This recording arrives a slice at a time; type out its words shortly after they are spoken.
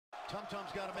Tum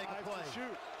Tum's got to make a play.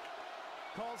 Shoot.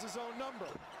 Calls his own number.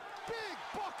 Big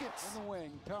buckets. In the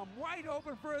wing. Tum wide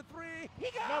open for a three. He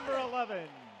got Number it. 11,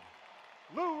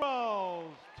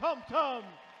 Lourawls, Tum Tum,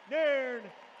 Nairn,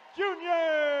 Jr.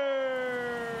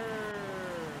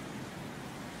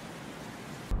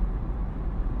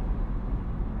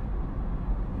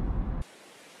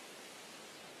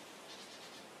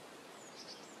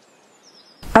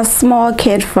 A small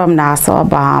kid from Nassau,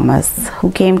 Bahamas,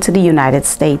 who came to the United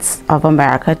States of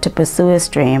America to pursue his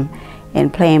dream in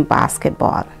playing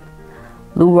basketball.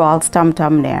 Lourawls, Tum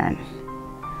Tum, Nairn.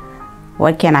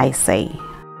 What can I say?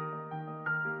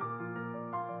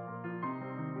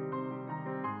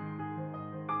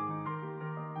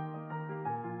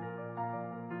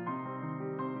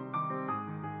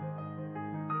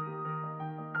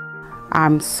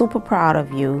 I'm super proud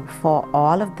of you for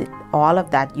all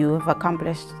of that you have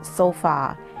accomplished so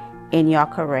far in your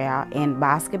career in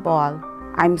basketball.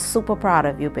 I'm super proud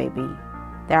of you, baby.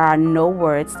 There are no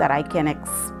words that I can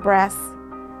express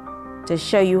to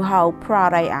show you how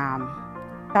proud I am.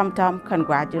 Tum Tum,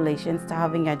 congratulations to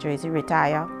having your jersey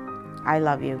retire. I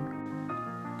love you.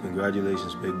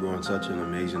 Congratulations, big bro, on such an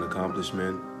amazing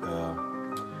accomplishment.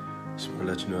 Just want to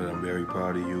let you know that I'm very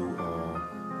proud of you.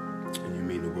 And you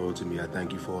mean the world to me. I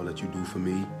thank you for all that you do for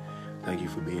me. Thank you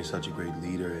for being such a great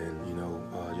leader and, you know,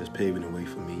 just paving the way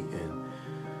for me and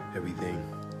everything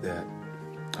that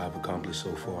I've accomplished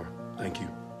so far. Thank you.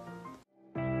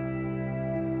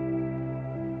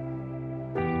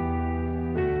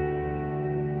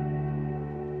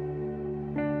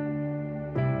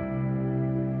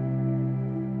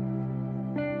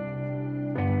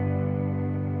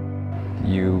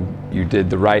 You did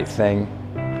the right thing,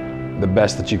 the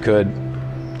best that you could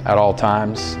at all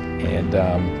times, and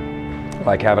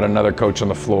like having another coach on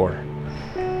the floor.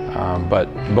 But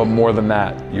more than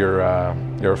that, you're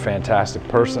a fantastic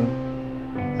person,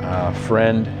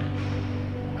 friend,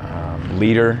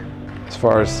 leader. As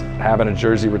far as having a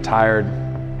jersey retired,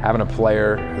 having a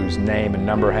player whose name and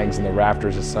number hangs in the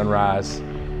rafters at sunrise,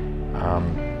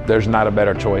 there's not a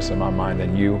better choice in my mind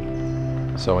than you.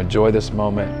 So enjoy this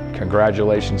moment.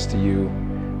 Congratulations to you.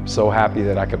 So happy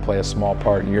that I could play a small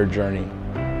part in your journey.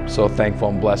 So thankful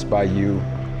and blessed by you.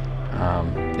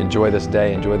 Enjoy this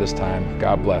day, enjoy this time.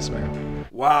 God bless, man.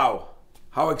 Wow,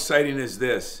 how exciting is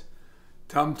this?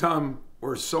 Tum Tum,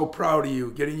 we're so proud of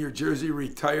you. Getting your jersey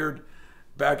retired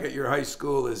back at your high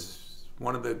school is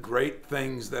one of the great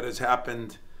things that has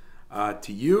happened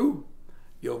to you.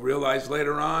 You'll realize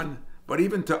later on, but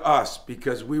even to us,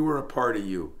 because we were a part of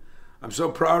you. I'm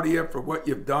so proud of you for what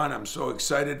you've done. I'm so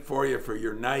excited for you for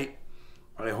your night.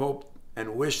 I hope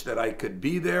and wish that I could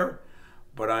be there,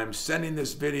 but I'm sending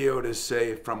this video to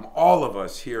say from all of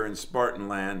us here in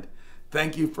Spartanland,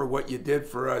 thank you for what you did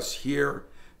for us here.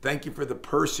 Thank you for the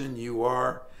person you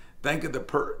are. Thank you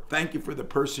for the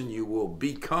person you will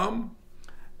become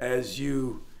as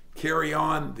you carry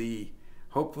on the,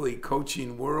 hopefully,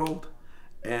 coaching world.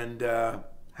 And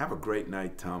have a great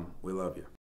night, Tum. We love you.